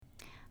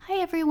Hi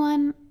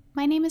everyone,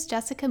 my name is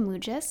Jessica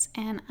Mugis,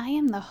 and I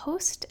am the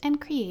host and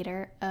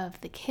creator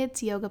of the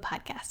Kids Yoga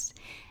Podcast.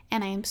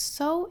 And I am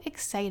so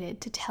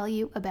excited to tell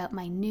you about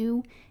my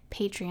new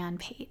Patreon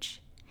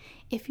page.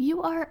 If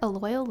you are a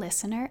loyal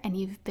listener and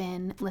you've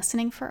been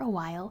listening for a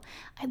while,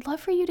 I'd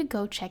love for you to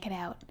go check it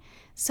out.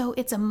 So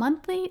it's a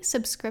monthly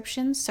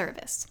subscription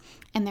service,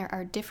 and there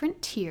are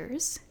different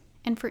tiers,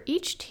 and for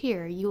each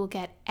tier you will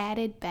get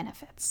added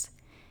benefits.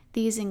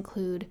 These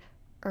include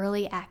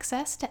early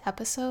access to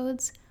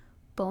episodes,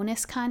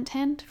 bonus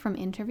content from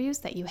interviews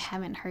that you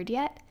haven't heard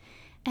yet,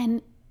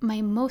 and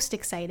my most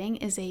exciting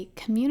is a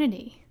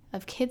community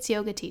of kids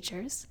yoga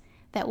teachers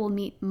that will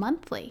meet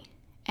monthly,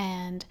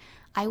 and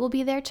I will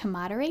be there to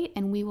moderate,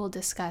 and we will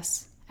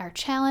discuss our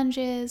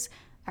challenges,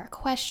 our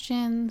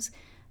questions,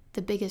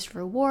 the biggest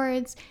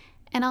rewards,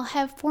 and I'll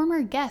have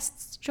former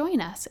guests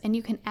join us, and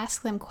you can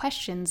ask them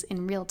questions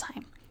in real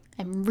time.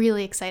 I'm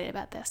really excited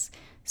about this.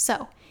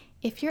 So,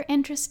 if you're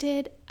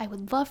interested, I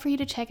would love for you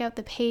to check out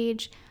the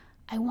page.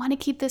 I want to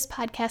keep this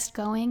podcast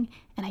going,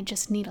 and I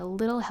just need a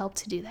little help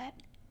to do that.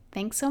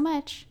 Thanks so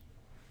much.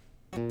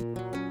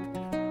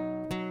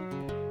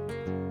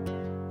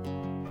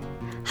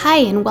 Hi,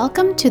 and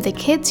welcome to the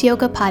Kids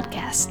Yoga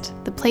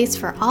Podcast, the place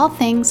for all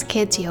things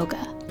kids yoga.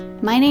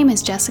 My name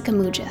is Jessica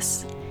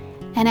Mugis,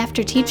 and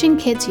after teaching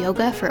kids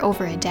yoga for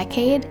over a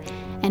decade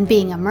and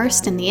being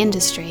immersed in the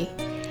industry,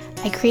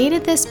 I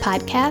created this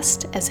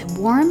podcast as a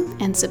warm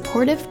and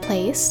supportive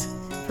place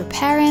for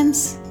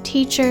parents,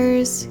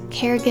 teachers,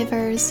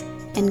 caregivers,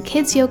 and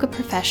kids yoga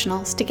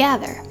professionals to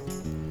gather.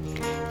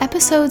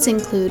 Episodes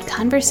include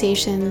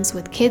conversations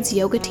with kids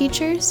yoga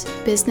teachers,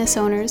 business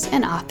owners,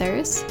 and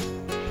authors,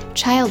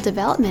 child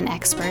development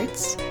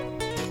experts,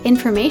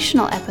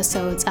 informational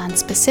episodes on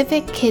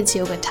specific kids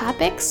yoga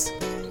topics,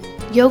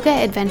 yoga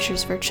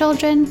adventures for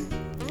children,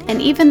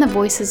 and even the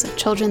voices of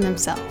children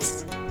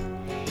themselves.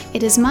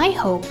 It is my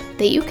hope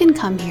that you can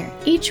come here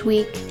each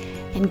week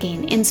and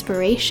gain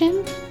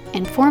inspiration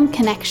and form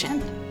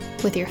connection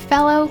with your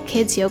fellow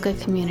kids yoga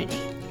community.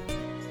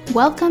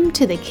 Welcome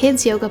to the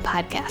Kids Yoga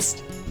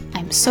Podcast.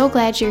 I'm so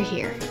glad you're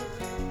here.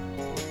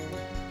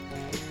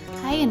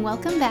 Hi, and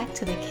welcome back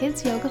to the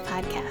Kids Yoga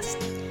Podcast.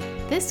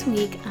 This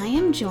week, I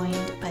am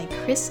joined by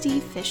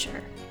Kristi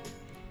Fischer.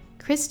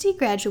 Kristi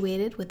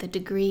graduated with a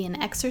degree in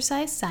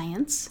exercise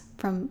science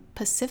from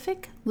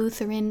Pacific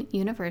Lutheran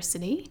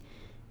University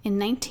in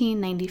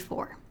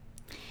 1994.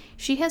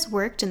 She has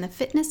worked in the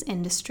fitness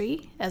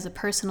industry as a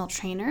personal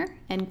trainer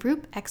and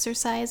group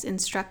exercise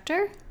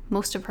instructor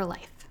most of her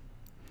life.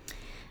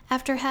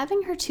 After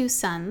having her two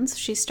sons,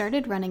 she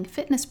started running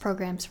fitness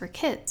programs for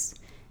kids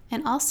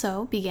and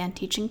also began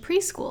teaching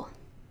preschool.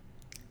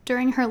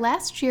 During her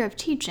last year of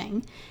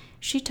teaching,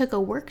 she took a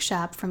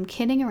workshop from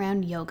Kidding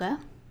Around Yoga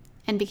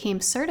and became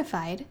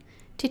certified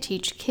to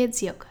teach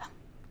kids yoga.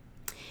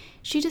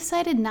 She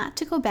decided not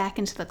to go back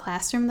into the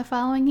classroom the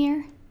following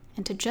year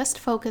and to just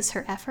focus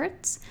her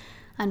efforts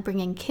on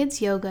bringing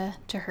kids yoga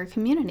to her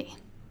community.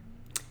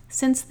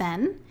 Since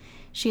then,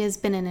 she has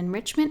been an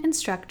enrichment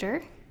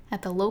instructor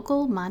at the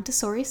local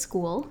Montessori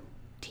school,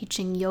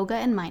 teaching yoga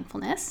and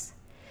mindfulness.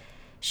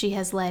 She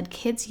has led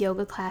kids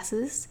yoga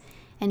classes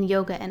and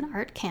yoga and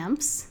art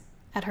camps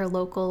at her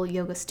local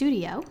yoga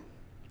studio.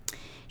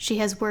 She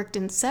has worked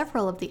in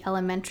several of the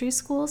elementary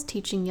schools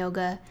teaching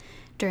yoga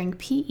during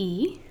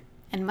PE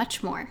and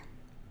much more.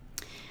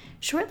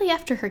 Shortly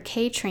after her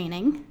K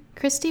training,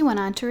 Kristi went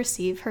on to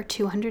receive her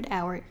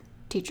 200-hour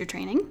teacher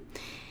training,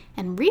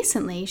 and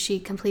recently she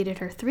completed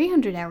her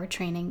 300-hour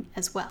training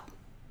as well.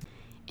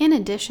 In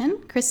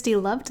addition,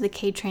 Kristi loved the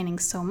K training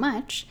so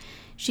much,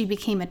 she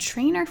became a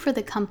trainer for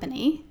the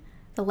company,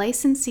 the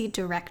licensee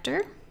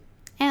director,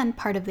 and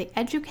part of the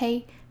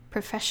Educate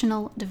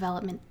professional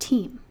development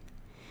team.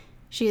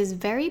 She is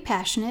very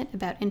passionate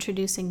about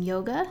introducing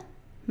yoga,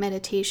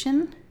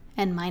 meditation,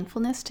 and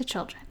mindfulness to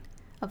children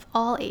of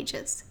all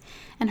ages,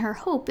 and her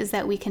hope is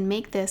that we can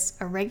make this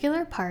a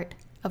regular part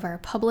of our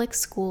public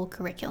school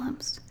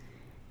curriculums.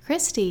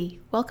 Kristi,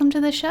 welcome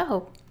to the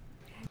show.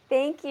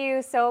 Thank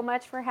you so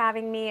much for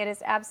having me. It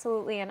is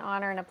absolutely an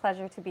honor and a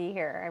pleasure to be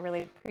here. I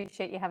really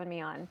appreciate you having me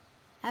on.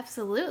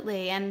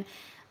 Absolutely, and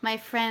my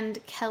friend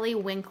Kelly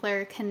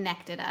Winkler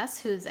connected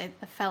us, who's a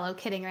fellow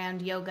Kidding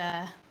Around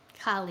Yoga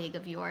colleague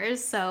of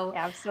yours. So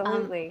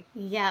Absolutely.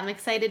 I'm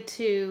excited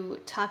to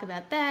talk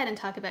about that and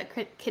talk about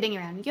Kidding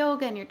Around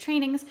Yoga and your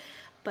trainings.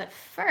 But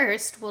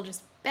first, we'll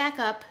just back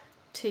up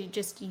to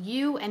just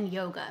you and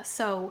yoga.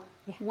 So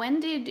when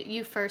did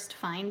you first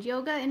find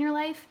yoga in your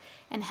life,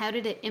 and how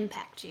did it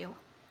impact you?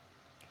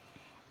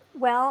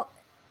 Well,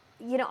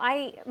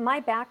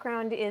 my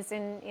background is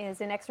in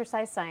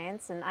exercise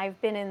science, and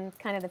I've been in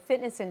kind of the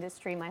fitness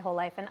industry my whole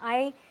life, and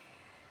I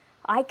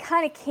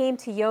kind of came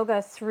to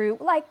yoga through,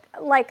 like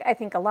I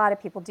think a lot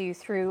of people do,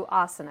 through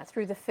asana,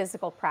 through the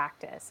physical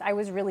practice. I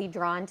was really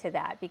drawn to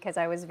that because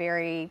I was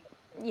very,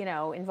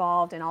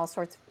 involved in all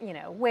sorts,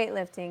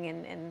 weightlifting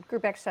and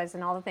group exercise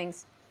and all the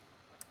things.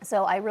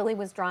 So I really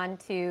was drawn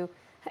to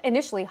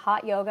initially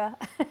hot yoga.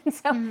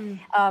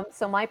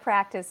 So my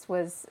practice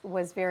was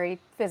very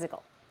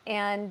physical.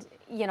 And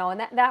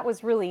and that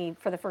was really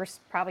for the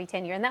first probably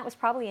 10 years, and that was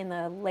probably in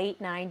the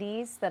late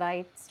 90s that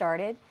I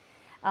started.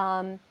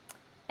 Um,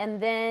 and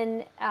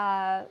then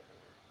as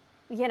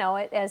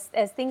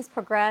things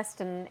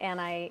progressed, and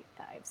I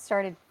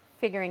started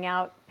figuring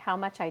out how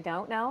much I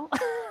don't know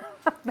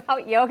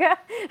about yoga,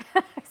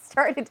 I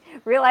started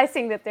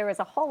realizing that there was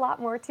a whole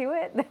lot more to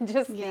it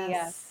than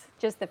Yes.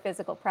 just the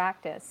physical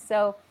practice.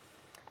 So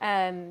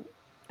um,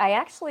 I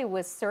actually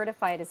was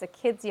certified as a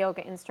kids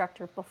yoga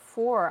instructor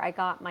before I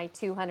got my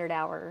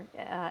 200-hour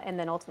and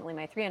then ultimately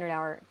my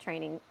 300-hour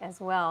training as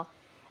well.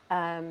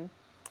 Um,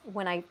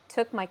 when I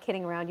took my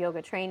Kidding Around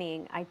yoga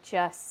training, I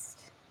just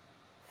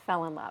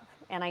fell in love,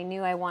 and I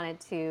knew I wanted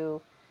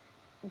to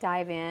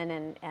dive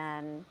in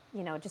and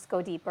just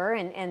go deeper.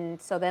 And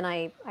so then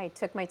I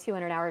took my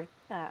 200-hour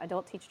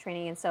adult teacher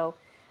training, and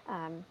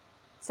um,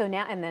 so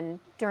now and then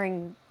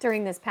during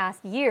this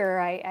past year,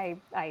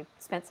 I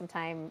spent some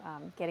time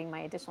getting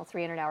my additional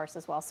 300 hours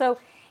as well. So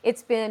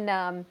it's been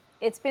an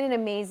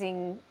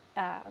amazing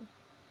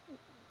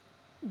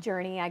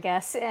journey, I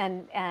guess,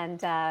 and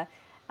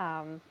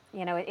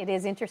it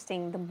is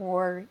interesting. The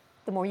more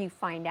you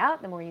find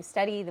out, the more you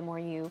study, the more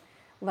you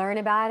learn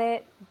about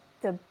it,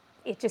 the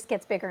it just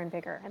gets bigger and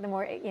bigger, and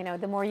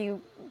the more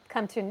you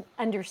come to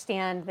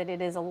understand that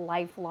it is a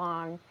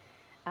lifelong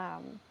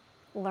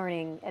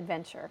learning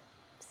adventure.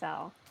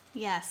 So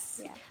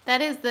Yes. yeah,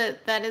 That is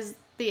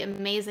the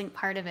amazing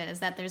part of it, is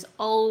that there's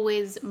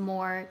always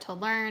more to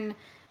learn.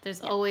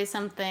 There's yeah, always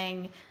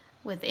something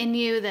within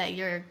you that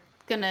you're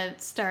gonna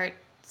start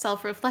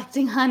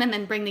self-reflecting on, and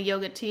then bring the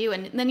yoga to you,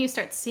 and then you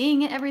start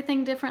seeing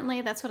everything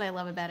differently. That's what I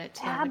love about it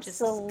too. It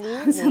just absolutely.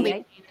 constantly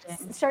I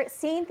changing. start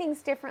seeing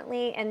things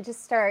differently, and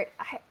just I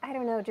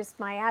don't know, just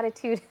my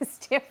attitude is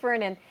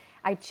different, and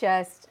I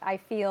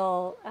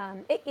feel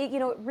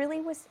it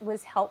really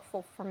was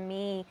helpful for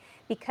me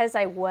because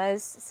I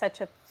was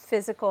such a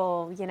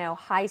physical,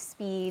 high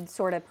speed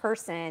sort of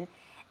person,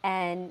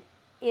 and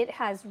it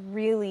has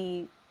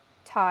really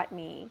taught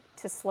me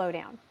to slow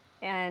down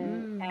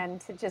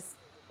and to just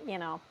you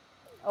know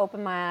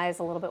open my eyes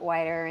a little bit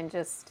wider and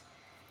just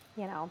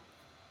you know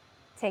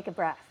take a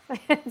breath.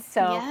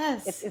 So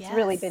Yes, it's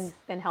really yes.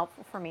 been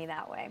helpful for me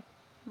that way.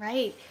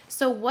 Right.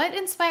 So what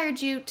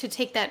inspired you to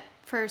take that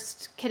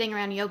first Kidding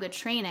Around yoga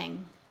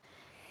training?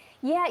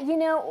 Yeah,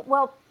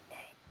 well,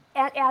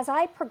 as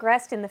I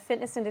progressed in the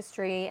fitness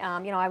industry,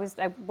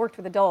 I worked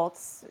with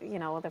adults,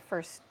 the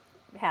first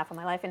half of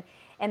my life,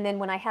 and then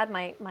when I had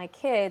my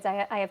kids,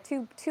 I have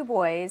two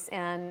boys,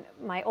 and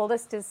my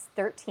oldest is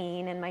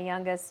 13, and my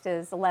youngest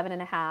is 11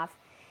 and a half.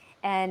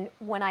 And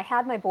when I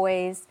had my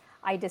boys,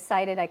 I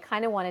decided I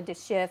kind of wanted to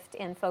shift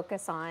and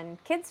focus on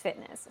kids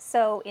fitness.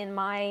 So in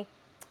my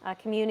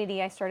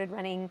community, I started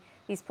running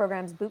these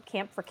programs, boot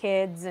camp for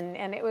kids, and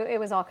it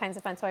was all kinds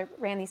of fun. So I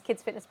ran these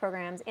kids fitness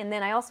programs, and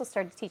then I also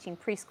started teaching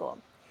preschool.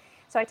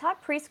 So I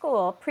taught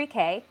preschool,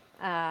 pre-K.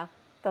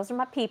 Those are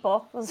my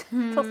people. Those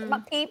are my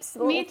peeps, the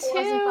little Me fours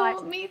and too.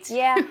 fives. Me too.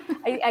 Yeah,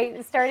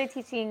 I started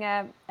teaching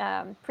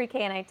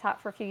pre-K, and I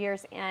taught for a few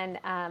years. And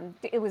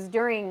it was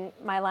during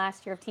my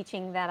last year of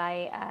teaching that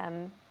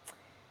I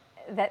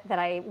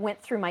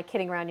went through my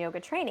Kidding Around yoga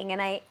training,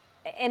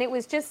 and it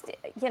was just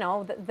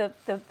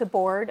the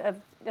board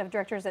of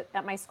directors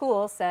at my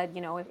school said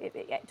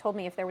it told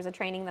me if there was a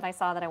training that I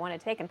saw that I wanted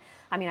to take. And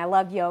I mean, I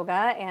love yoga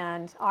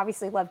and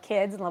obviously love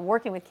kids and love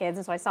working with kids,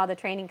 and so I saw the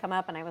training come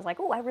up and I was like,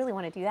 oh, I really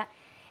want to do that.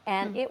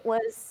 And it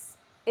was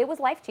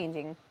life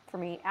changing for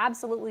me,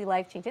 absolutely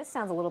life changing. It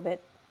sounds a little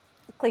bit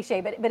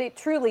cliche, but it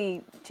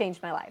truly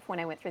changed my life when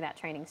I went through that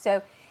training.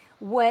 So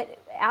what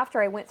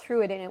after I went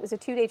through it, and it was a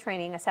 2-day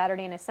training, a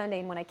Saturday and a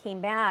Sunday, and when I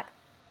came back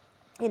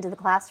into the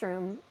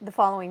classroom the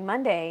following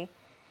Monday,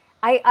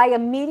 I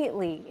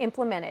immediately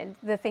implemented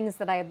the things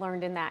that I had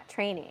learned in that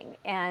training,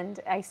 and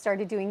I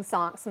started doing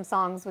some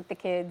songs with the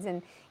kids,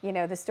 and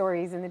the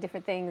stories and the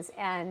different things,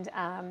 and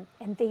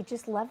they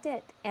just loved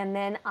it. And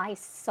then I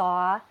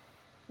saw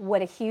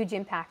what a huge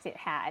impact it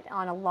had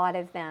on a lot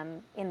of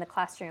them in the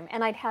classroom.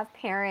 And I'd have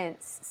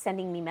parents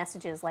sending me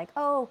messages like,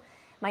 oh,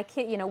 my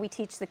kid, we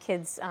teach the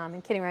kids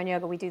in Kidding Around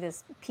Yoga, we do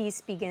this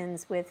peace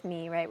begins with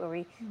me, right, where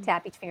we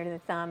tap each finger to the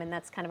thumb, and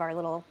that's kind of our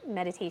little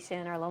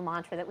meditation, our little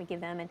mantra that we give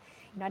them. And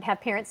I'd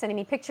have parents sending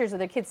me pictures of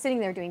their kids sitting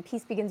there doing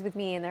peace begins with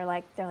me, and they're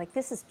like,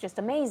 this is just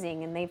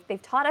amazing, and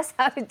they've taught us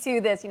how to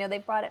do this.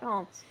 They've brought it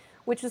home,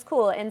 which was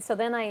cool. And so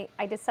then I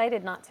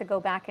decided not to go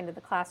back into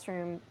the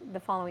classroom the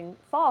following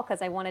fall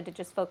because I wanted to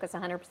just focus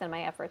 100% of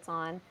my efforts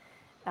on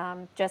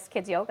just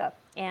kids yoga.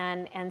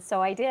 And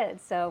so I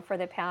did. So for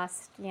the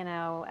past,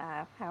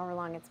 however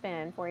long it's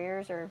been, 4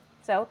 years or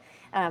so,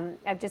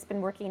 I've just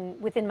been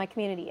working within my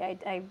community.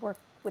 I work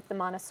with the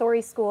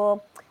Montessori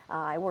school.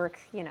 I work,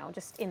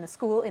 just in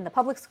the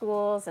public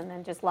schools, and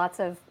then just lots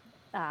of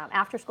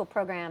after school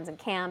programs and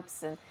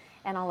camps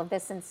and all of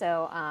this. And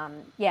so,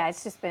 yeah,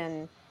 it's just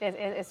been,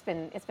 it's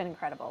been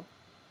incredible.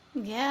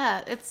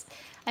 Yeah,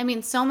 I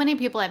mean, so many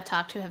people I've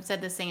talked to have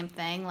said the same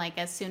thing. Like,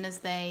 as soon as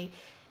they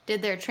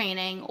did their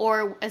training,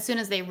 or as soon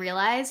as they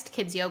realized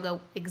kids yoga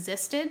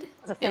existed,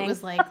 It's a it thing.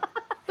 was like,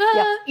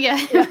 Yeah,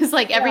 Yeah. it was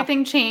like Yeah.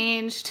 everything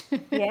changed.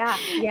 Yeah.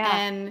 Yeah.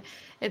 And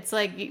it's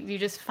like you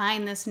just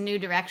find this new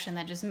direction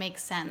that just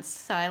makes sense.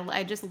 So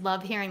I just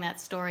love hearing that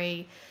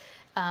story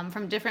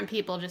from different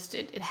people. Just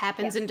it Yeah.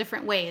 happens in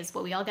different ways,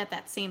 but we all get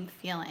that same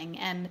feeling.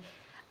 And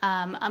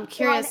I'm Well, and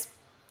curious.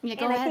 Yeah,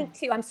 go And I ahead. think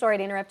too, I'm sorry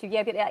to interrupt you.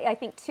 Yeah, but I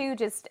think too,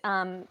 just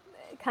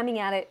coming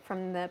at it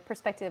from the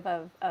perspective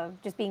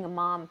of just being a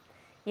mom.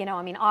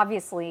 I mean,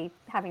 obviously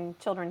having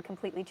children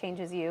completely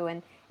changes you,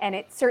 and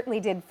it certainly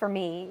did for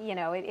me.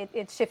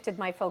 It shifted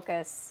my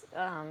focus,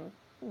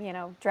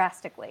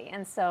 drastically.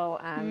 And so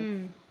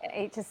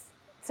it just,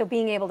 so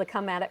being able to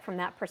come at it from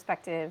that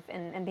perspective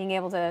and being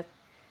able to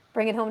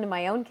bring it home to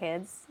my own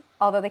kids,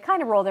 although they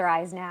kind of roll their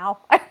eyes now,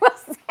 I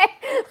must say.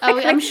 Oh,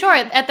 I'm sure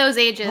at those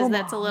ages, Oh,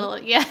 that's a mom. little,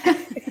 yeah.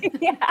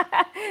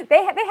 Yeah,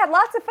 they had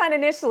lots of fun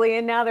initially,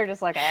 and now they're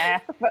just like, Yeah,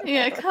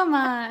 whatever. come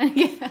on.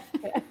 Yeah.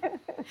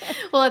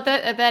 Well, at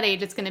that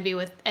age, it's going to be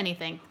with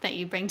anything that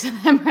you bring to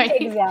them, right?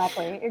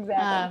 Exactly, exactly.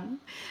 Um,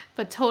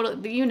 but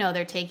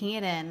they're taking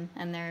it in,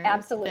 and they're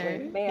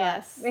Absolutely, they are.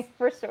 yes.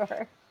 For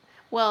sure.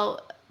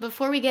 Well,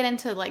 before we get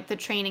into like the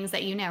trainings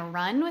that you now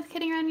run with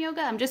Kidding Around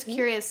Yoga, I'm just Mhm,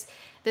 curious,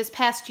 this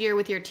past year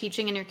with your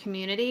teaching in your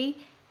community,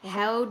 mhm.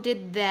 how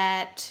did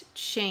that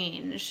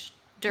change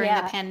during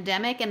the Yeah,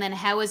 pandemic? And then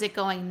how is it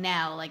going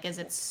now? Like, is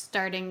it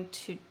starting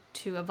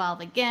to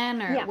evolve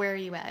again, or yeah, where are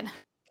you at?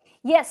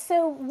 yeah.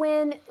 So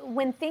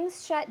when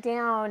things shut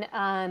down,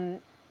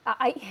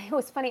 it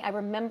was funny. I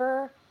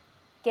remember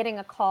getting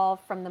a call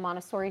from the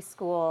Montessori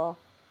school,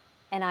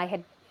 and I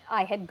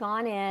had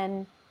gone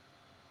in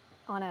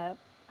on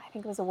I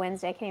think it was a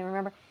Wednesday. I can't even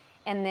remember.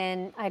 And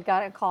then I had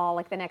got a call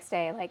like the next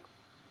day, like,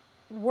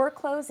 we're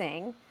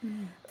closing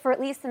for at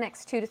least the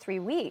next 2 to 3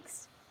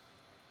 weeks.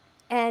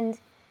 And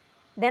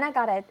then I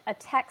got a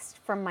text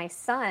from my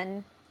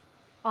son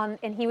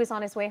and he was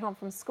on his way home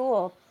from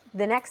school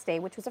the next day,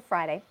 which was a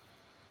Friday.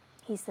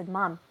 He said,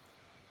 "Mom,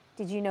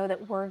 did you know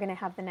that we're going to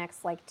have the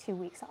next like 2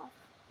 weeks off?"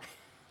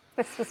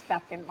 This was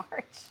back in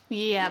March.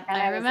 Yep,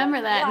 And I I was like,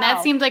 remember that. And that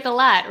wow. seemed like a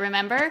lot,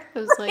 remember? It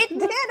was like, It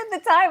did at the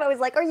time. I was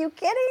like, are you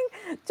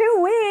kidding?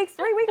 2 weeks,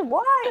 3 weeks,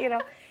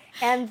 what?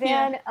 And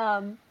yeah,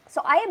 then,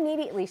 so I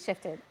immediately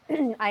shifted.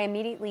 I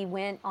immediately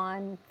went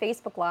on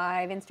Facebook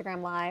Live,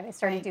 Instagram Live. I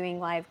started right. doing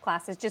live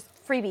classes, just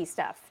freebie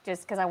stuff,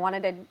 just because I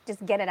wanted to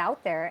just get it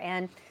out there.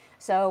 And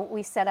so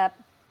we set up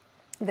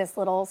this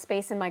little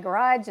space in my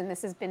garage, and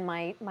this has been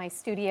my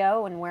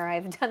studio and where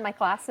I've done my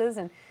classes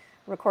and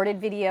recorded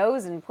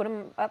videos and put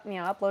them up,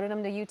 uploaded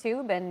them to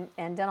YouTube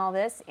and done all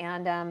this.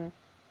 And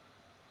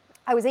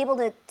I was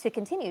able to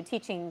continue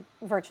teaching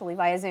virtually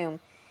via Zoom,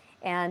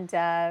 and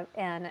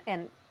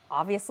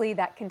obviously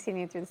that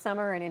continued through the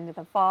summer and into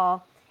the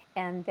fall,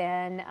 and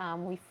then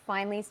we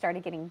finally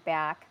started getting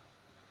back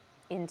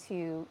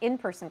into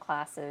in-person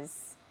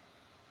classes.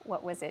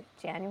 What was it,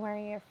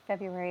 January or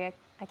February?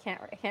 I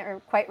can't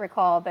quite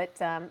recall, but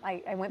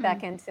I went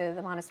back into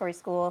the Montessori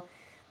school.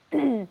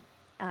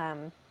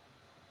 um,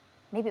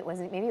 maybe it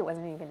wasn't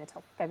even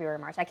until February or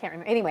March. I can't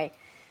remember. Anyway,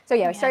 so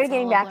yeah, I Yeah, started it's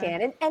getting all a back blur.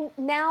 in, and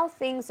now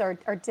things are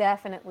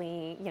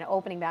definitely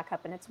opening back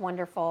up, and it's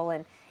wonderful.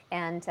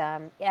 And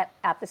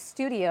at the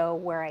studio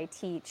where I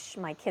teach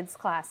my kids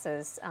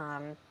classes,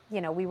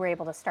 we were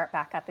able to start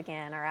back up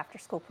again our after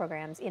school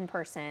programs in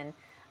person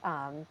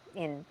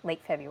in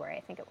late February,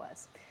 I think it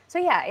was. So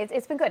yeah,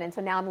 it's been good. And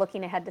so now I'm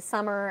looking ahead to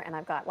summer, and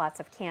I've got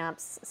lots of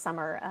camps,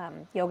 summer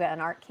yoga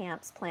and art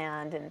camps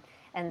planned,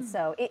 and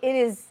so it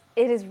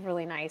is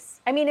really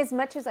nice. I mean, as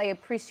much as I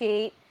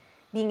appreciate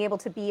being able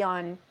to be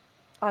on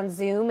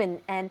Zoom,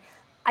 and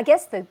I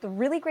guess the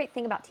really great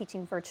thing about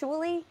teaching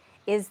virtually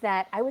is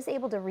that I was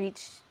able to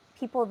reach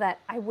people that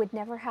I would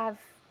never have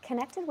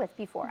connected with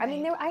before. I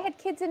mean, Right, I had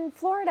kids in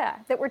Florida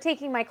that were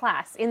taking my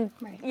class right.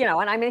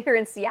 and I'm in here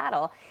in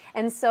Seattle.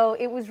 And so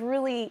it was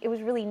really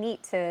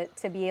neat to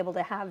be able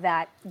to have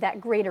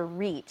that greater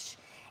reach.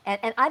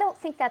 And I don't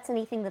think that's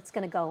anything that's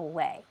going to go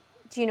away.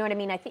 Do you know what I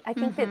mean? I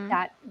think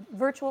that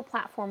virtual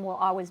platform will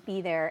always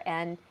be there,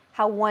 and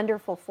how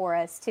wonderful for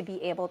us to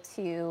be able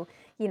to,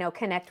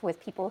 connect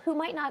with people who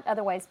might not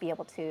otherwise be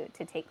able to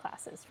take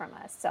classes from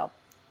us. So,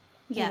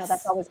 that's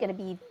Yes. always going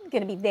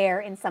to be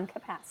there in some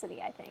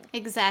capacity, I think.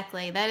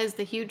 Exactly. That is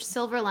the huge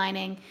silver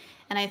lining,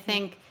 and I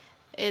think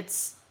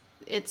it's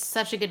it's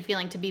such a good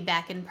feeling to be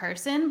back in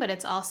person, but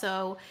it's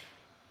also,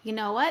 you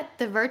know what?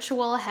 The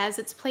virtual has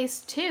its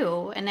place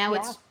too, and now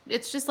Yeah.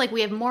 it's just like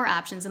we have more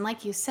options, and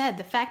like you said,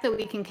 the fact that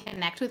we can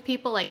connect with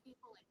people like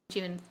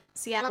you in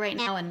Seattle right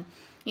now, and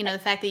the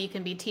fact that you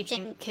can be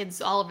teaching kids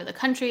all over the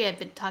country. I've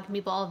been talking to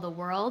people all over the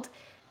world.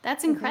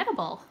 That's Hmm.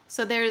 incredible.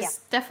 So Yeah. there's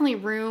definitely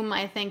room.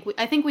 I think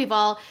we've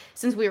all,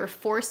 since we were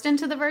forced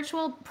into the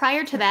virtual.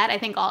 Prior to that, I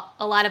think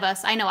a lot of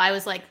us. I know I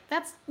was like,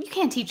 "That's you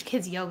can't teach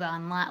kids yoga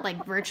online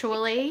like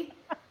virtually.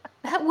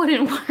 That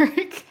wouldn't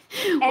work."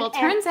 And Well,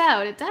 turns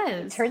out it it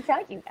does. turns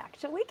out you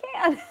actually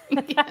can.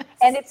 And Yes.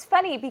 it's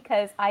funny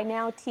because I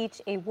now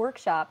teach a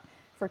workshop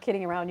for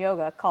Kidding Around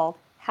Yoga called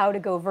How to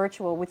Go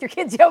Virtual with Your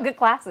Kids' Yoga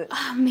Classes.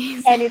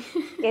 Amazing.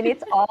 And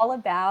it's all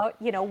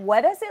about,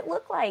 what does it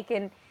look like?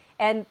 And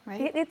And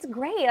Right. it's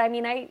great. I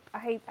mean,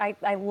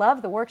 I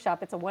love the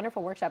workshop. It's a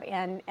wonderful workshop.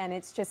 And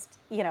it's just,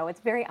 it's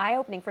very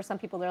eye-opening for some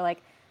people. They're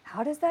like,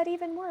 how does that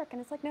even work?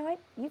 And it's like, no,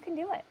 you can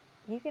do it.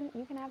 You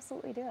can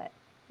absolutely do it.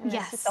 And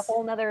it's just a Yes.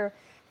 whole nother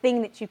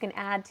thing that you can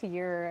add to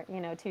your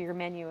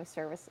menu of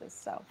services.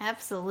 So,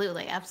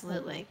 Absolutely.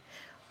 Absolutely.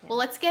 yeah. Well,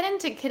 let's get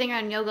into kidding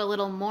around yoga a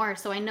little more.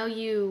 So I know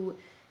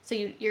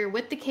you're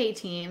with the K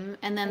team,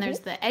 and then Hmm. there's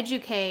the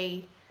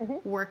Educate Hmm.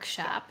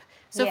 workshop.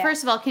 So Yeah.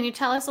 first of all, can you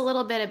tell us a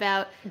little bit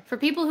about, for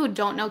people who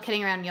don't know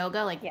kidding around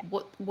yoga, like Yeah.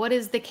 what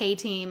is the K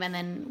team, and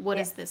then what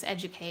Yeah. is this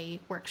Educate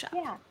workshop?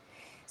 Yeah.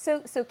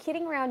 So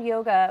Kidding Around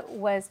Yoga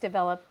was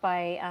developed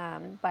by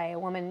a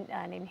woman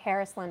named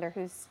Harris Linder,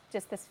 who's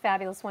just this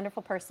fabulous,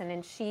 wonderful person,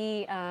 and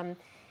she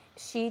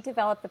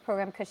developed the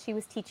program because she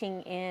was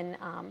teaching in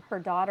her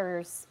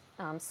daughter's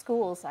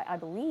schools. I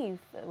believe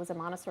it was a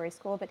Montessori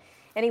school, but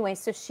anyway,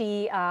 so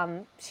she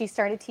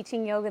started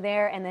teaching yoga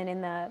there, and then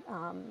in the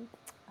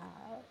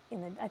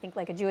I think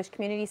like a Jewish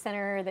community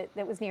center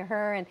that was near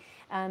her,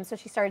 and so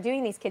she started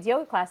doing these kids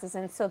yoga classes,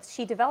 and so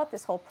she developed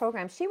this whole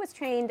program. She was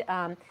trained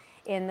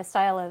in the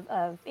style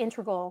of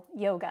integral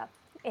yoga,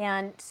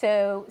 and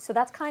so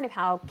that's kind of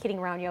how Kidding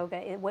Around Yoga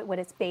what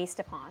it's based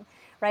upon,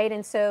 right?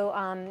 And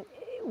so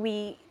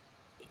we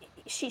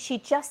she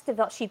just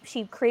developed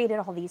she created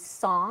all these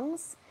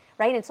songs,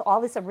 right? And so all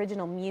this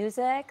original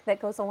music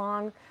that goes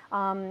along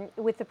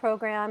with the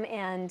program,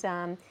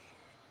 and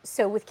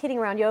so with Kidding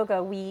Around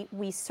Yoga,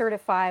 we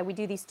certify. We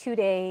do these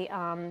 2-day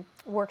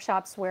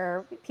workshops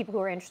where people who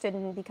are interested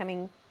in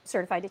becoming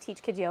certified to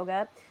teach kids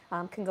yoga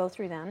can go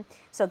through them.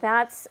 So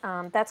that's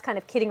kind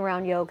of Kidding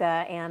Around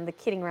Yoga and the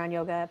Kidding Around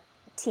Yoga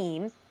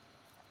team,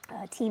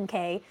 Team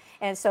K,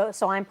 and so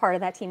I'm part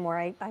of that team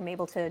where I'm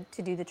able to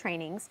do the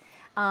trainings,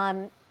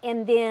 and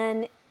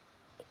then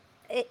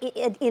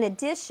in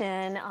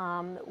addition,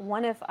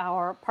 one of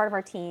our part of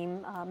our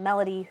team,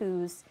 Melody,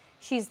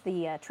 she's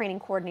the training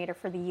coordinator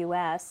for the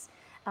U.S.,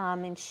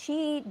 and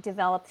she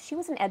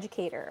was an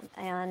educator,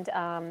 and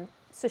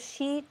so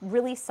she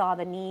really saw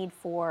the need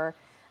for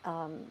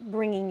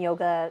bringing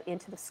yoga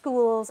into the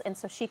schools, and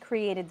so she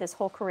created this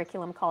whole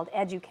curriculum called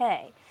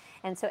Educate.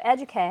 And so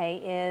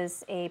Educate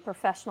is a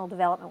professional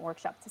development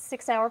workshop. It's a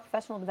 6-hour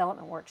professional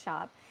development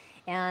workshop,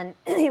 and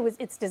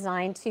it's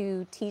designed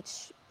to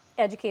teach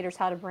educators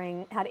how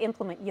to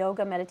implement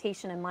yoga,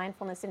 meditation, and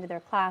mindfulness into their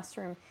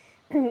classroom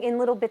in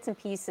little bits and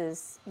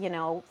pieces,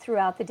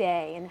 throughout the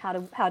day, and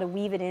how to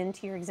weave it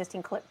into your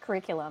existing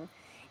curriculum.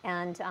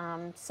 And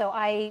so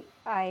I've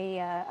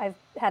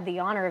had the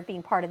honor of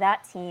being part of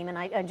that team, and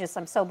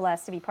I'm so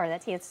blessed to be part of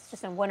that team. It's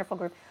just a wonderful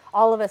group.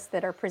 All of us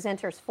that are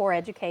presenters for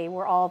Educate,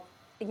 we're all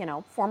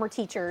former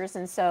teachers,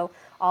 and so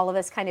all of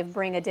us kind of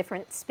bring a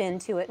different spin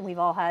to it, and we've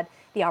all had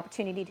the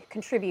opportunity to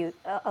contribute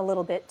a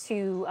little bit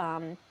to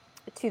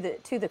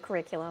the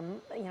curriculum.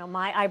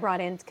 I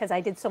brought in, because I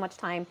did so much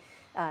time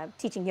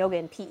teaching yoga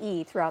and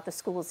PE throughout the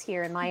schools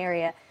here in my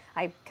area.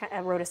 I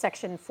wrote a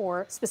section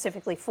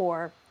specifically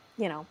for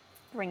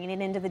bringing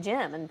it into the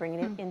gym and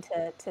bringing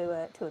it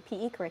to a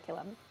PE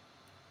curriculum.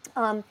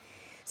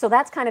 So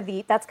that's kind of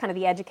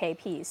the Educate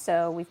piece.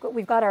 So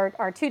we've got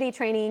our 2-day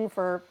training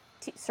for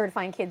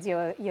certifying kids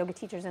yoga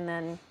teachers, and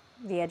then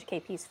the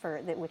Educate piece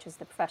which is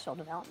the professional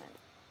development.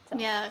 So.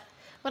 Yeah.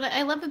 What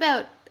I love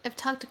about, I've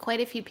talked to quite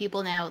a few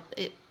people now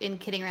in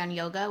Kidding Around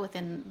Yoga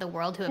within the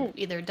world who have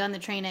either done the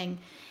training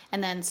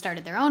and then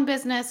started their own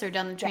business, or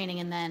done the Yep. training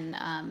and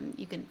then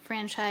you can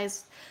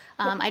franchise.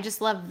 Yep. I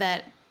just love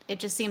that it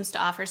just seems to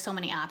offer so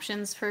many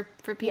options for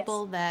Yes.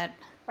 people that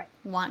Right.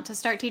 want to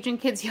start teaching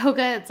kids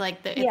yoga. It's like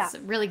Yeah. it's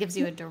really gives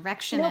you a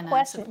direction No and a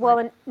question. Well,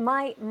 support.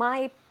 and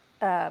my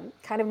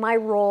kind of my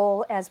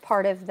role as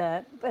part of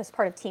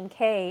Team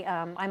K,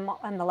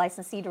 I'm the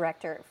licensee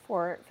director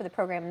for the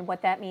program, and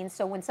what that means.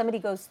 So when somebody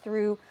goes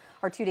through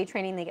our 2-day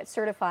training, they get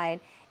certified,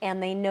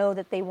 and they know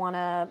that they want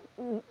to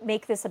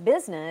make this a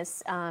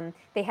business.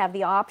 They have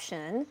the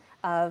option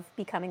of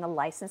becoming a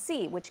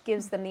licensee, which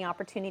gives them the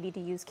opportunity to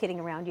use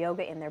Kidding Around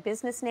Yoga in their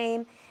business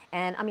name.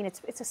 And I mean,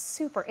 it's a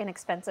super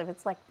inexpensive.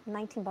 It's like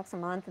 $19 a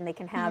month, and they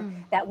can have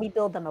that. We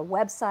build them a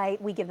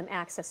website. We give them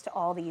access to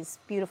all these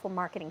beautiful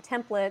marketing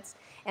templates,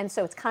 and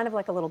so it's kind of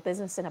like a little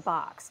business in a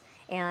box.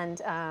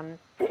 And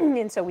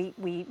and so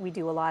we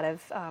do a lot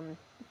of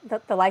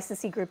the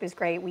licensee group is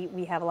great.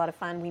 We have a lot of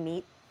fun. We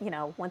meet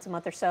once a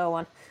month or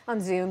so on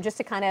Zoom, just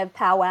to kind of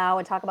powwow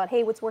and talk about,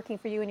 hey, what's working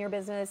for you in your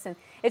business. And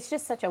it's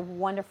just such a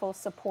wonderful,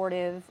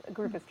 supportive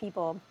group of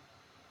people.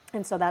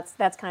 And so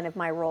that's kind of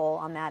my role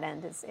on that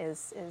end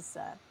is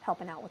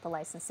helping out with the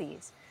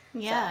licensees. So,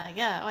 Yeah,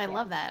 yeah. Oh, I yeah,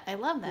 love that. I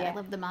love that. I yeah.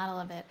 love the model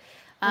of it.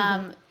 Hmm.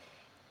 Um,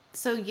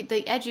 so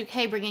the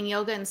Educate, bringing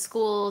yoga in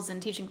schools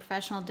and teaching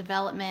professional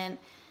development.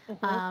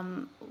 Hmm.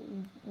 Um,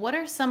 what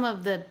are some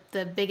of the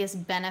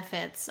biggest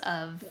benefits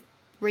of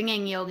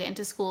bringing yoga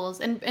into schools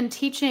and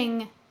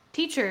teaching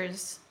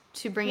teachers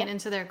to bring Yeah. it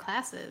into their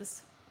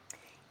classes?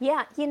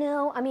 Yeah,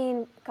 I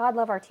mean, God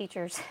love our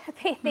teachers.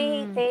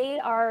 They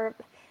are.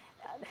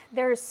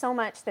 There's so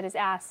much that is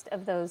asked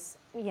of those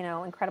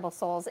incredible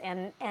souls,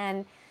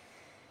 and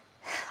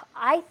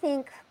I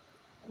think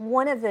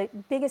one of the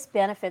biggest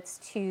benefits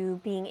to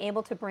being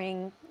able to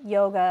bring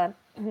yoga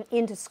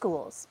into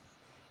schools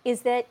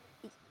is that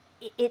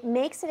it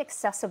makes it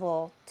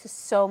accessible to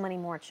so many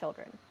more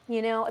children.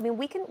 I mean,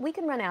 we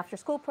can run after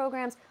school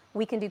programs,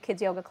 we can do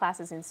kids yoga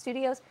classes in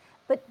studios,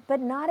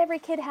 but not every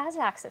kid has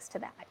access to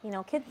that.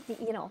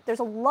 There's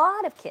a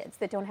lot of kids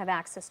that don't have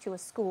access to a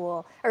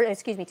school, or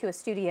excuse me, to a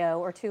studio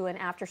or to an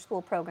after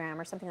school program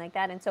or something like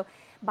that. And so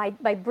by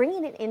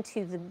bringing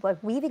it by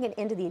weaving it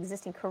into the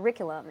existing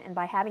curriculum and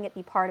by having it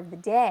be part of the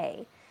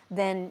day,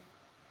 then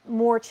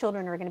more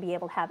children are going to be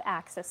able to have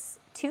access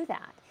to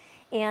that.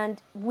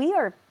 And we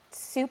are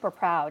super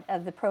proud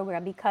of the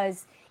program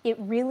because it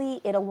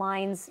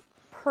aligns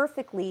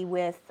perfectly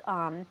with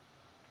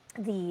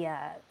the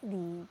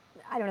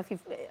I don't know if you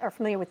are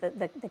familiar with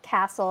the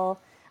CASTLE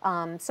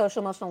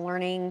social emotional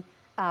learning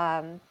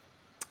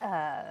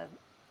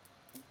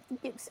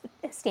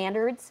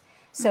standards.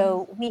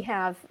 So we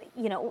have,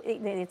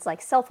 it's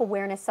like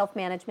self-awareness,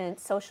 self-management,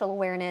 social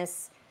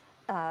awareness,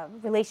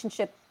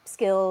 relationship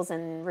skills,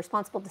 and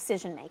responsible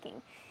decision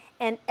making.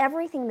 And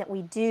everything that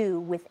we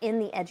do within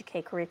the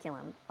Educate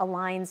curriculum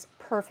aligns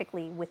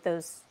perfectly with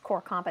those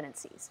core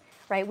competencies,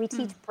 right? We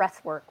teach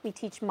breath work, we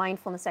teach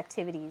mindfulness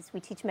activities,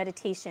 we teach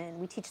meditation,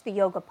 we teach the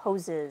yoga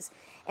poses.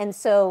 And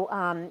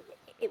so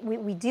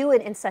we do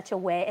it in such a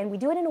way, and we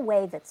do it in a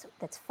way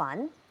that's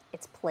fun,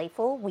 it's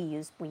playful. We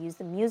use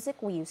the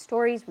music, we use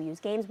stories, we use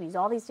games, we use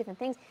all these different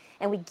things.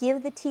 And we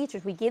give the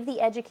teachers, we give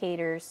the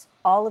educators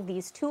all of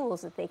these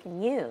tools that they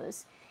can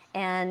use.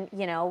 And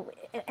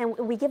and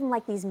we give them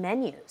like these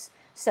menus.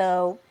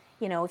 So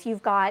if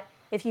you've got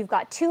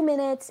 2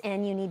 minutes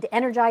and you need to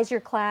energize your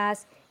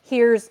class,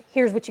 here's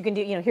what you can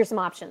do. Here's some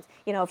options.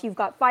 If you've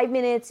got 5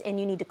 minutes and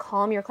you need to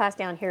calm your class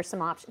down, here's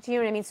some options. You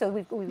know what I mean? So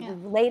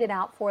we've laid it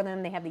out for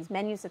them. They have these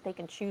menus that they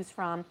can choose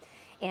from,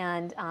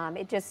 and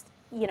it just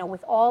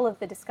with all of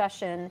the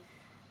discussion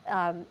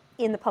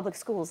in the public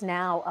schools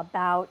now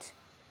about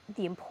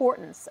the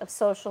importance of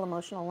social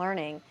emotional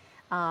learning,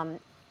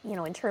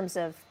 in terms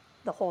of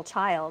the whole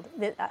child,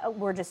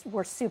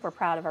 we're super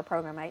proud of our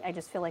program. I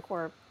just feel like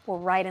we're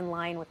right in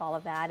line with all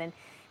of that. And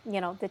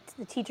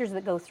the teachers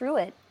that go through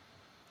it,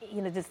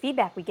 the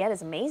feedback we get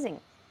is amazing.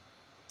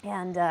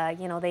 And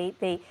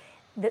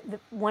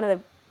one of the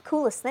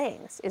coolest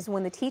things is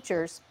when the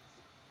teachers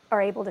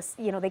are able to,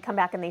 they come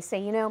back and they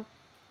say,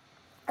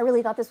 I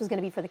really thought this was going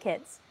to be for the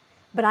kids,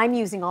 but I'm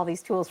using all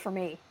these tools for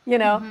me,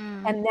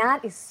 and that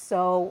is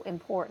so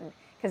important.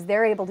 Because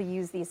they're able to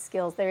use these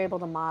skills, they're able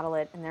to model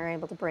it, and they're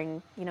able to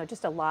bring,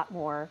 just a lot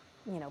more,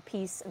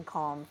 peace and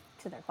calm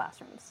to their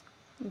classrooms.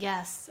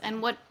 Yes,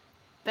 and what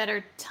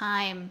better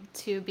time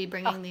to be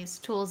bringing these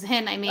tools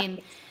in? I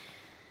mean,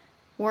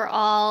 we're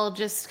all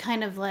just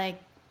kind of like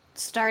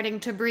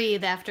starting to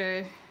breathe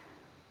after,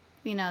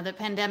 the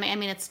pandemic. I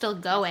mean, it's still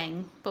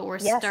going, but we're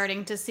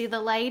starting to see the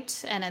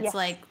light, and it's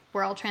like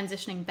we're all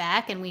transitioning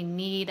back, and we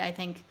need, I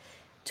think,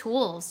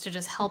 tools to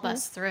just help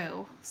us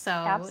through. So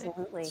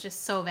Absolutely. it's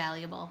just so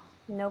valuable.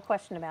 No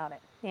question about it.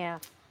 Yeah.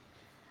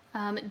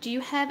 Do you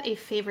have a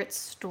favorite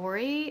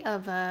story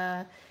of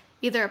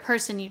either a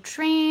person you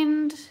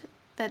trained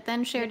that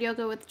then shared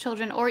yoga with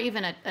children, or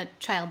even a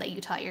child that you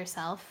taught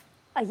yourself?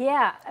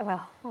 Yeah.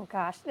 Well, oh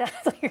gosh,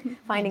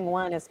 finding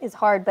one is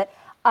hard. But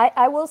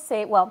I will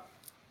say, well,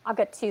 I've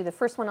got two. The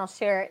first one I'll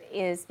share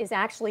is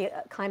actually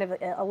kind of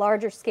a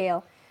larger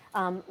scale.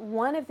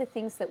 One of the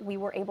things that we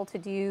were able to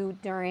do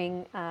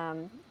during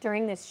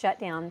this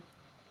shutdown,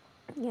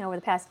 over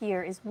the past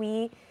year, is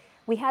we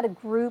had a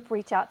group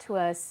reach out to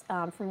us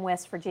from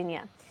West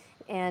Virginia,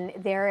 and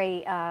they're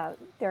a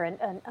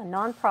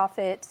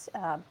nonprofit.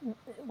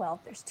 Well,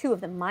 there's two of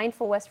them: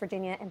 Mindful West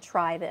Virginia and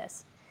Try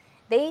This.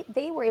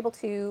 They were able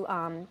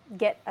to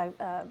get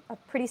a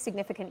pretty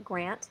significant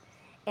grant,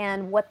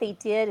 and what they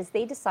did is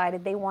they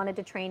decided they wanted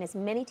to train as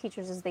many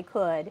teachers as they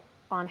could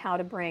on how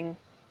to bring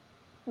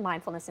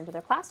mindfulness into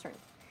their classroom.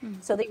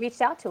 So they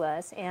reached out to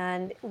us,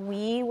 and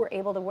we were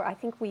able to work. I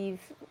think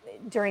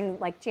during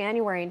like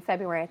January and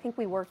February, I think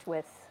we worked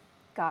with,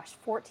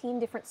 14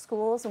 different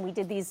schools, and we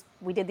did these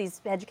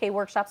Educate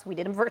workshops. We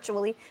did them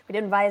virtually. We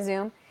did them via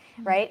Zoom,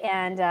 right?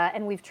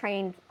 And we've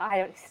trained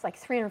it's like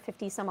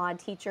 350 some odd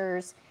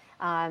teachers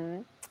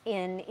in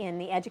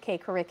the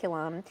Educate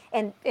curriculum,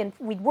 and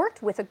we'd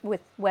worked with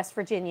West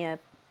Virginia,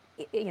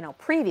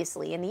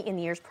 previously in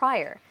the years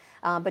prior.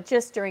 But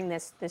just during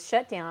this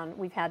shutdown,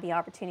 we've had the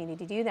opportunity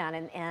to do that,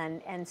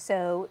 and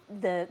so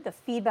the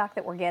feedback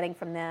that we're getting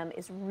from them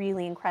is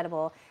really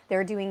incredible.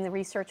 They're doing the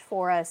research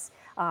for us,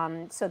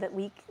 so that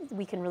we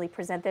can really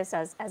present this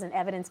as an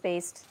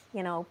evidence-based,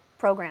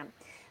 program.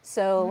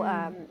 So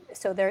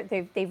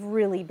they've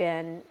really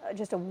been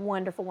just a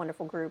wonderful,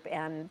 wonderful group,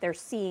 and they're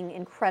seeing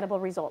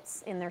incredible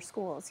results in their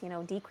schools.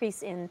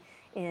 decrease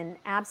in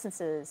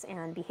absences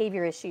and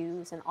behavior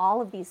issues and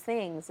all of these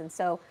things, and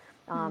so.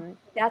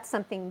 That's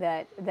something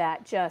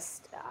that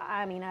just,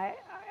 I mean, I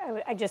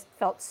just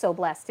felt so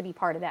blessed to be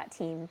part of that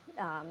team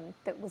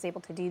that was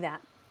able to do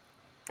that.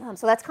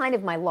 So that's kind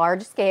of my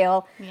large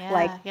scale,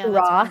 That's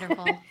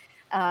wonderful.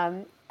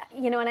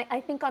 And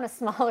I think on a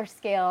smaller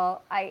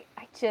scale, I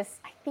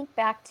think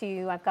back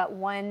to, I've got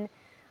one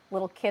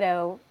little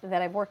kiddo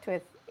that I've worked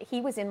with.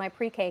 He was in my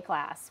pre-K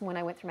class when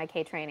I went through my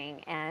K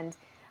training,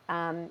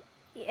 um,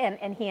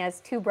 and he has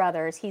two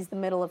brothers. He's the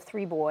middle of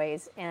three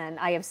boys, and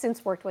I have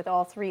since worked with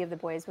all three of the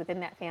boys within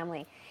that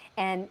family.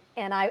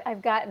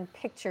 I've gotten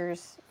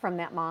pictures from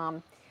that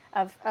mom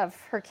of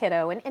her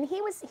kiddo, and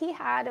he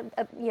had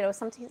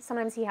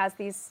sometimes he has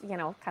these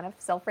kind of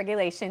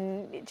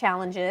self-regulation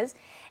challenges,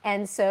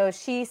 and so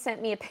she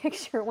sent me a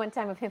picture one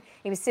time of him.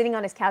 He was sitting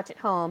on his couch at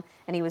home,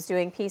 and he was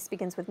doing Peace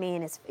Begins With Me,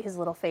 and his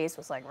little face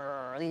was like,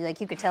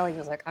 like you could tell he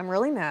was like, I'm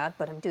really mad,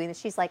 but I'm doing this.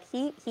 She's like,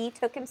 he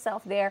took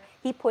himself there,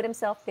 he put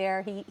himself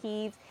there,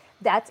 he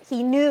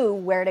knew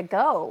where to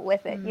go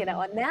with it,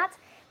 and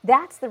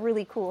that's the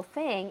really cool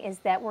thing, is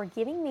that we're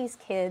giving these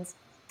kids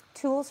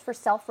tools for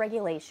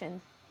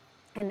self-regulation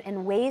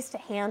and ways to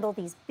handle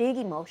these big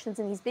emotions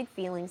and these big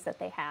feelings that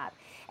they have.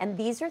 And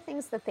these are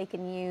things that they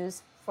can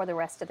use for the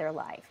rest of their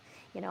life,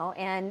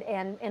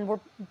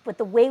 but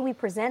the way we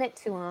present it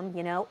to them,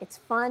 it's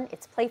fun,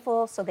 it's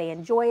playful, so they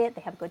enjoy it,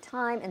 they have a good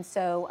time. And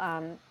so,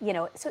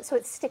 so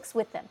it sticks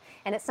with them,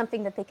 and it's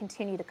something that they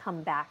continue to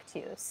come back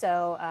to.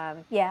 So,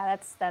 yeah,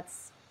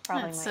 that's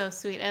probably That's so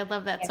sweet. I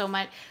love that so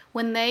much.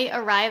 When they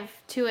arrive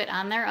to it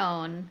on their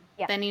own,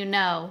 Yeah. then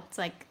it's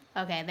like,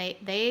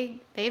 okay,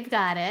 they've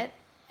got it,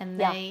 and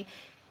Yeah.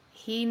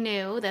 he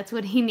knew that's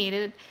what he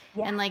needed.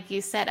 Yeah. And like you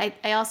said,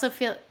 I also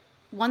feel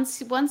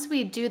once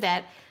we do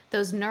that,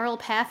 those neural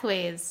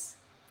pathways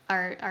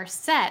are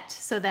set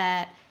so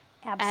that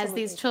as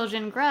these Absolutely.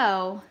 children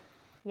grow,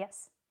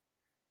 Yes.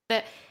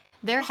 that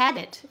their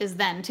habit is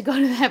then to go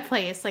to that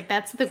place. Like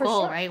that's the For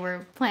goal, sure. right?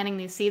 We're planting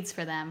these seeds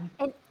for them.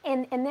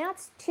 And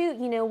that's too,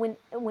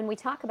 when we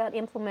talk about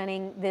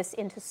implementing this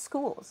into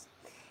schools,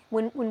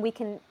 when we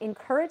can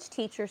encourage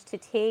teachers to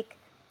take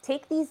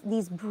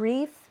these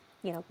brief,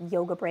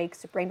 yoga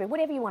breaks or brain break,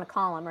 whatever you want to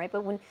call them, right?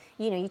 But when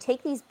you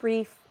take these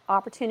brief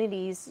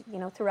opportunities,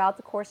 throughout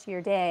the course of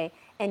your day,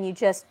 and you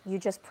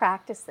just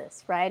practice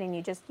this, right? And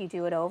you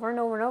do it over and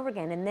over and over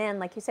again, and then,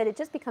 like you said, it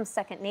just becomes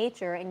second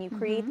nature, and you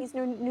create these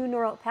new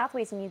neural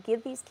pathways, and you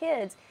give these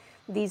kids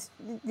these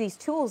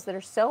tools that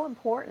are so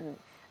important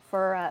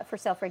for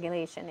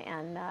self-regulation,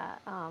 and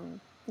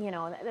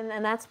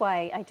that's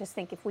why I just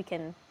think if we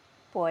could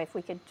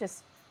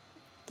just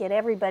get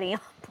everybody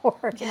on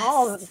board in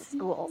all of the Yes.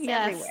 schools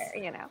Yes.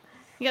 everywhere.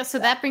 Yeah, so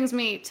that brings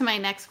me to my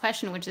next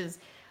question, which is,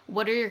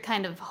 what are your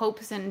kind of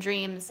hopes and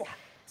dreams? Yeah.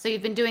 So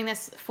you've been doing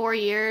this 4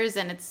 years,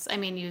 and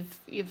you've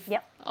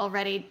Yep.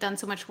 already done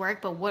so much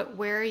work, but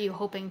where are you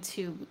hoping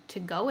to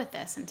go with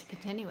this and to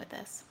continue with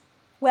this?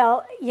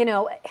 Well,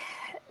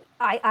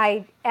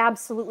 I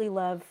absolutely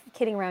love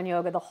Kidding Around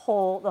Yoga, the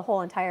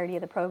whole entirety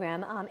of the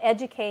program.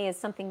 Educate is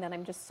something that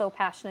I'm just so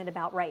passionate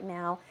about right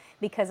now,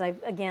 because I've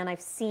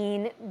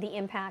seen the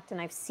impact,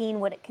 and I've seen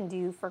what it can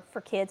do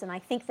for kids. And I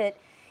think that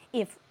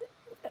if,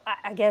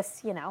 I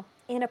guess,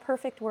 in a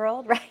perfect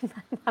world, right?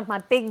 My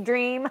big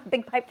dream,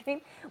 big pipe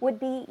dream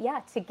would be,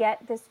 yeah, to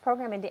get this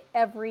program into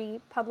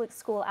every public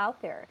school out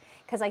there,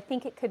 because I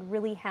think it could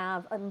really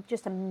have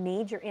just a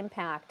major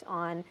impact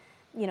on,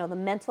 the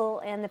mental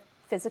and the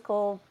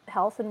physical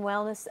health and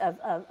wellness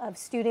of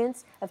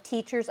students, of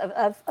teachers,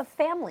 of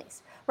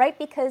families, right?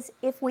 Because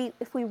if we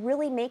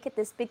really make it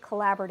this big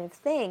collaborative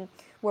thing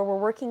where we're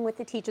working with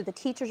the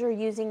teachers are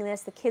using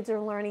this, the kids are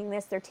learning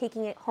this, they're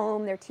taking it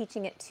home, they're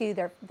teaching it to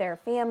their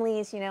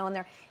families, and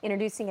they're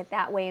introducing it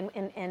that way,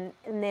 and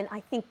then I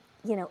think,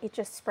 it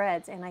just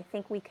spreads, and I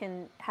think we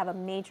can have a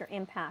major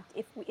impact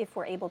if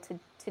we're able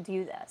to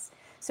do this.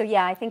 So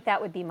yeah, I think that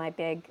would be my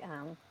big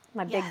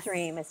Yes.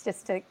 dream, is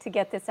just to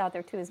get this out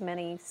there to as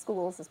many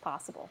schools as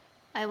possible.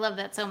 I love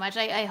that so much.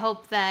 I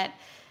hope that,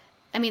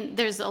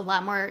 there's a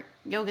lot more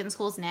yoga in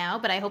schools now,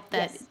 but I hope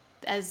that Yes.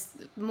 as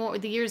more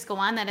the years go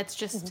on, that it's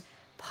just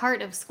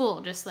part of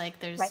school. Just like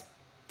Right.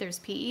 there's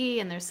PE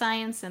and there's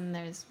science and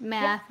there's Yeah.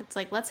 math. It's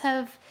like, let's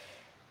have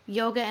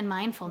yoga and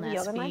mindfulness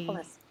Yoga and be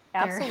mindfulness.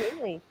 there.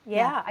 Absolutely. Yeah.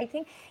 Yeah. I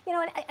think,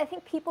 and I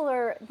think people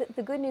are,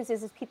 the good news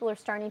is people are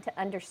starting to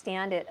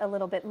understand it a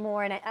little bit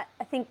more. And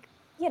I think,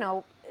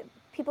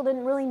 people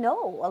didn't really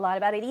know a lot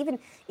about it.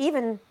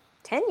 Even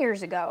 10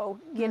 years ago,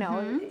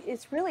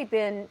 it's really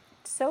been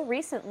so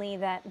recently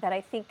that I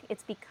think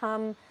it's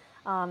becoming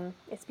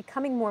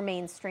more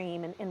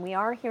mainstream, and we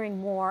are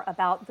hearing more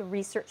about the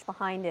research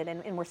behind it,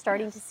 and we're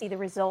starting to see the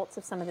results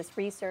of some of this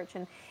research,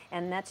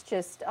 and that's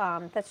just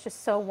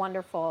so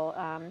wonderful,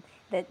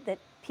 that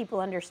people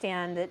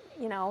understand that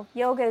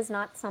yoga is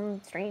not some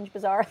strange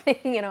bizarre thing,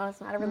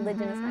 it's not a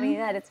religion, it's not any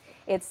of that.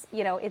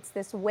 It's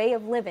this way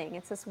of living,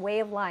 it's this way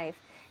of life,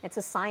 it's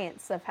a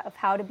science of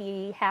how to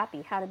be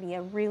happy, how to be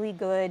a really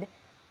good,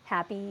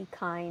 happy,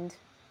 kind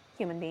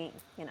human being.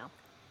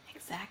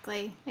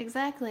 Exactly.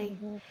 Exactly.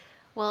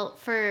 Well,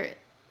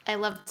 I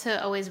love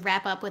to always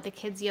wrap up with a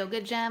kids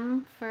yoga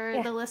gem for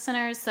Yeah. the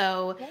listeners.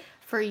 So Yeah.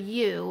 for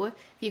you, if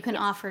you can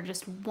Yes. offer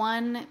just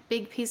one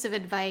big piece of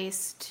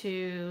advice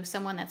to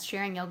someone that's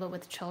sharing yoga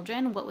with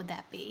children, what would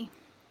that be?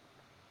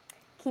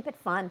 Keep it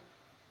fun.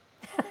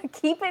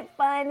 Keep it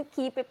fun,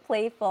 keep it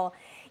playful.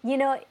 You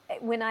know,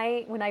 when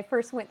I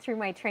first went through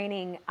my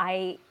training,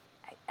 I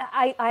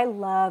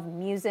love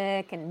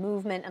music and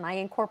movement, and I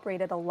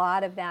incorporated a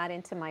lot of that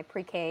into my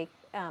pre-K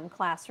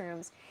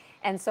classrooms.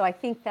 And so I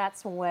think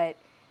that's what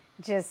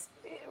just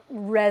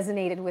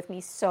resonated with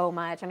me so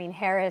much. I mean,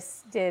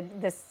 Harris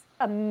did this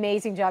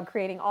amazing job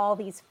creating all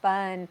these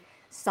fun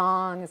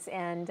songs,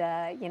 and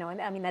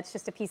and I mean that's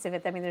just a piece of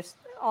it. I mean, there's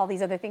all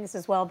these other things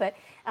as well, but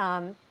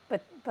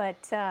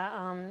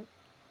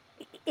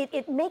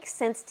it makes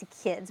sense to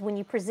kids when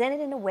you present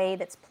it in a way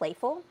that's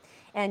playful,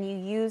 and you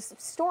use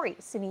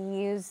stories, and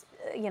you use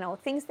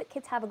things that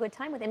kids have a good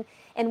time with,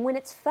 and when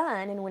it's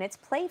fun and when it's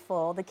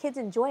playful, the kids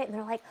enjoy it, and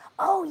they're like,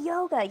 oh,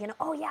 yoga,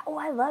 oh yeah, oh,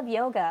 I love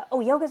yoga, oh,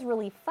 yoga's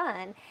really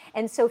fun.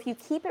 And so if you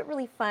keep it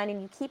really fun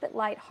and you keep it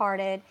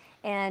lighthearted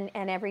and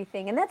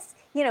everything, and that's,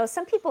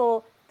 some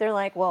people, they're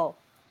like, well,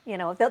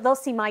 they'll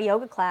see my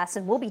yoga class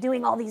and we'll be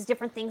doing all these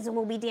different things and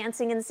we'll be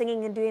dancing and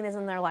singing and doing this,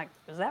 and they're like,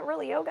 is that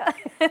really yoga?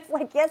 It's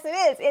like, yes,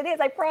 it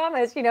is, I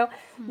promise,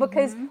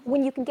 because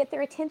when you can get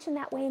their attention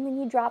that way, and then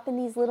you drop in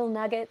these little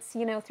nuggets,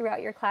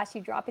 throughout your class,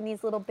 you drop in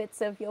these little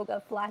bits of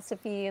yoga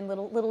philosophy and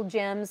little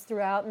gems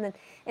throughout,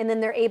 and then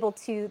they're able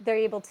to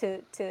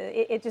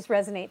it just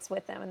resonates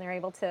with them, and they're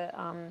able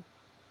to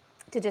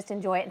just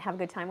enjoy it and have a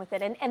good time with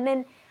it. And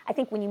then I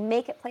think when you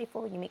make it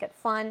playful, you make it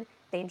fun,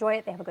 they enjoy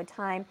it, they have a good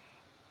time,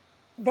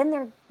 then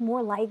they're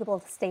more liable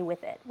to stay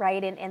with it,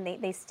 right? And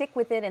they stick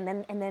with it, and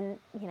then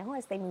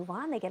as they move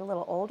on, they get a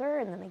little older,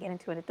 and then they get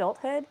into an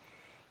adulthood,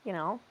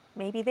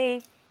 maybe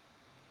they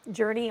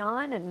journey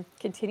on and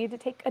continue to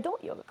take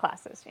adult yoga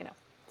classes,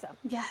 So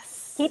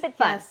Yes. keep it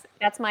fun. Yes.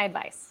 That's my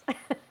advice.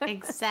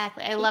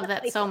 Exactly. I love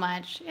that so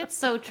much. It's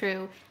so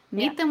true.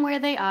 Meet them where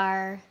they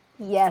are.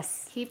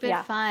 Yes. Keep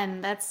it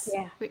fun.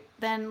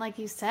 Then, like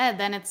you said,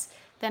 then it's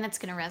going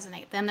to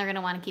resonate. Then they're going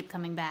to want to keep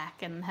coming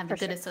back and have a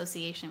good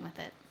association with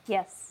it.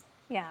 Yes.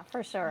 Yeah,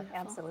 for sure. Beautiful.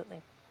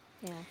 Absolutely.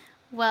 Yeah.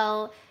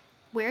 Well,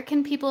 where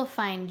can people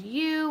find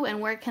you, and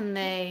where can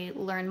they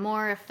learn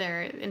more if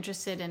they're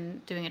interested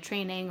in doing a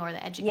training or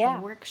the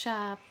educating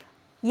workshop?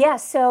 Yeah,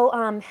 so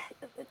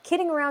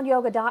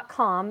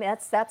kiddingaroundyoga.com,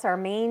 that's our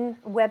main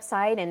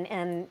website,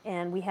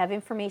 and we have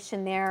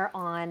information there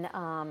on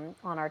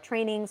our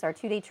trainings, our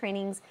 2-day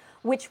trainings,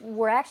 which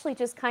we're actually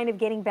just kind of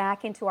getting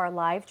back into our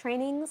live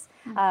trainings.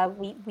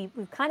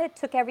 We kind of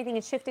took everything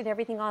and shifted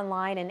everything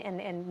online,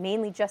 and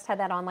mainly just had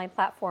that online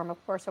platform,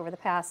 of course, over the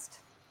past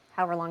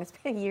however long it's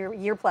been, a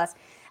year plus.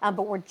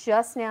 But we're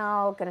just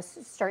now going to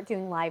start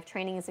doing live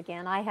trainings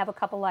again. I have a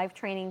couple live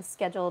trainings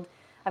scheduled.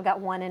 I've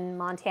got one in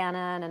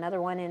Montana and another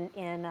one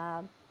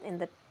in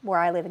the where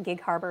I live in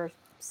Gig Harbor,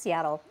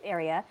 Seattle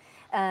area,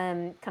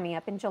 coming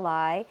up in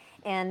July.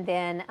 And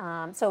then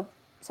so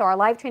our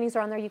live trainings are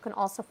on there. You can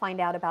also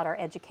find out about our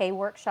Educate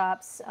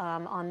workshops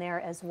on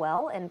there as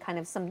well, and kind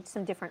of some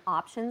different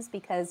options,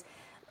 because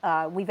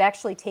we've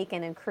actually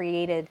taken and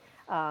created.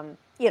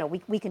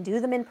 We can do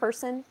them in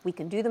person, we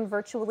can do them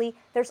virtually.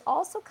 There's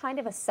also kind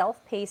of a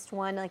self-paced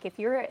one, like if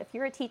you're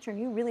a teacher and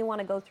you really want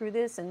to go through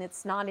this, and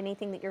it's not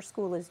anything that your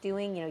school is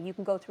doing, you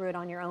can go through it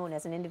on your own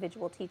as an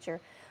individual teacher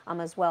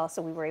as well.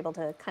 So we were able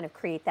to kind of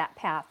create that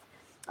path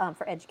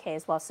for Educate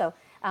as well. So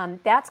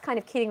that's kind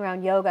of Kidding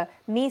Around Yoga.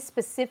 Me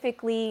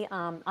specifically,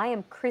 I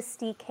am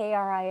Kristi,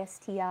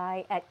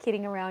 Kristi, at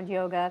Kidding Around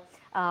Yoga.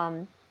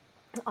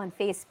 On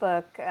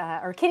Facebook,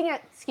 or Kidding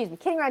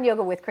Around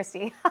Yoga with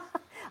Kristi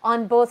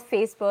on both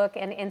Facebook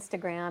and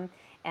Instagram.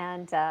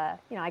 And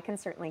I can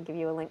certainly give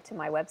you a link to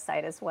my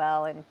website as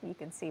well, and you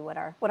can see what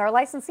our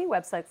licensee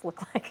websites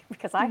look like,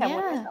 because I have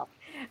one myself.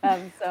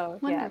 So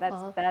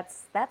Wonderful.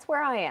 that's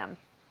where I am.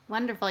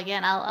 Wonderful.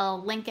 Again,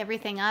 I'll link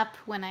everything up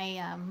when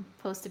I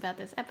post about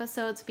this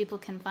episode so people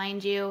can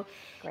find you.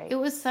 Great. It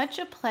was such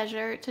a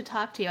pleasure to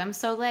talk to you. I'm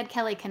so glad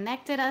Kelly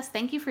connected us.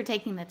 Thank you for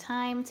taking the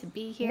time to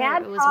be here.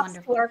 Mad it was props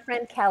wonderful. to our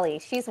friend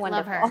Kelly. She's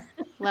wonderful. Love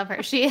her. Love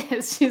her. She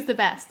is. She's the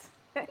best.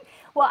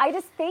 Well, I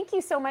just thank you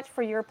so much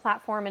for your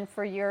platform and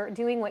for your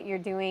doing what you're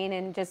doing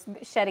and just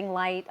shedding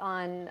light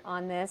on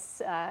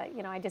this.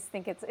 I just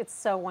think it's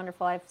so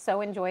wonderful. I've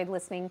so enjoyed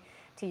listening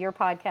to your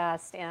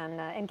podcast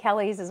and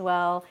Kelly's as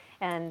well.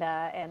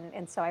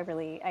 And so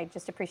I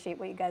just appreciate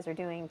what you guys are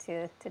doing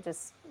to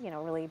just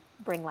really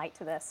bring light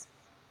to this.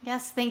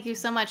 Yes, thank you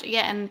so much.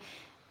 Yeah, and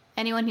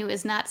anyone who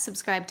is not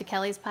subscribed to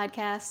Kelly's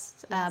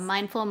podcast,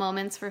 Mindful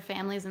Moments for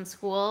Families and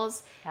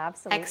Schools.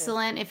 Absolutely.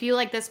 Excellent. If you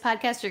like this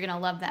podcast, you're going to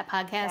love that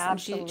podcast.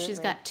 Absolutely. And she's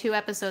got 2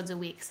 episodes a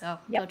week, so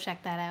go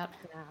check that out.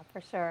 Yeah, for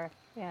sure.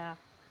 Yeah.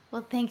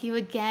 Well, thank you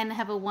again.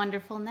 Have a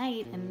wonderful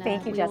night. And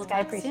thank you, Jessica.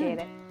 I appreciate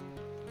it.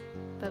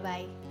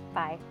 Bye-bye.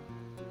 Bye.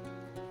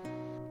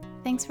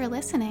 Thanks for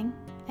listening.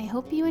 I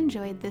hope you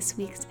enjoyed this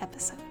week's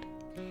episode.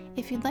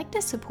 If you'd like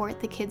to support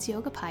the Kids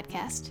Yoga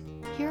Podcast,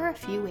 here are a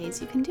few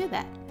ways you can do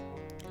that.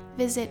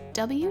 Visit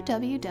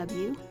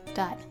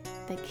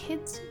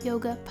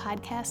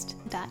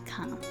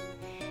www.thekidsyogapodcast.com.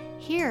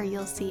 Here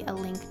you'll see a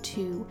link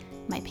to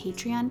my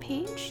Patreon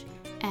page,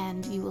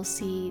 and you will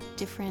see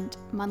different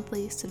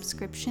monthly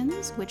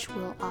subscriptions which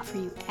will offer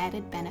you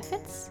added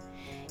benefits.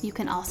 You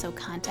can also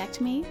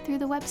contact me through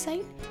the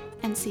website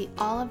and see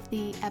all of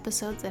the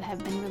episodes that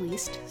have been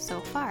released so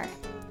far.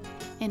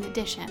 In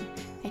addition,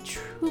 I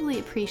truly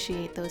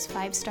appreciate those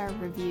 5-star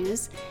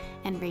reviews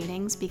and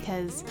ratings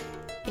because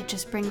it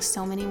just brings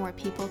so many more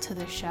people to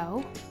the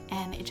show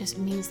and it just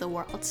means the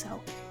world.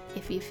 So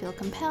if you feel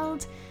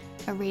compelled,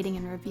 a rating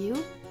and review,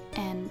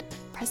 and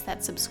press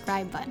that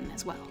subscribe button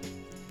as well.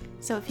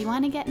 So if you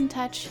want to get in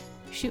touch,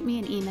 shoot me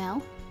an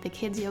email,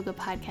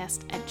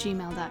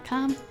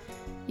 thekidsyogapodcast@gmail.com.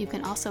 You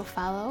can also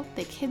follow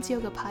the Kids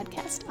Yoga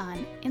Podcast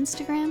on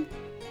Instagram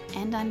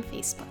and on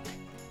Facebook.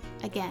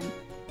 Again,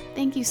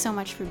 thank you so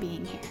much for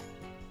being here.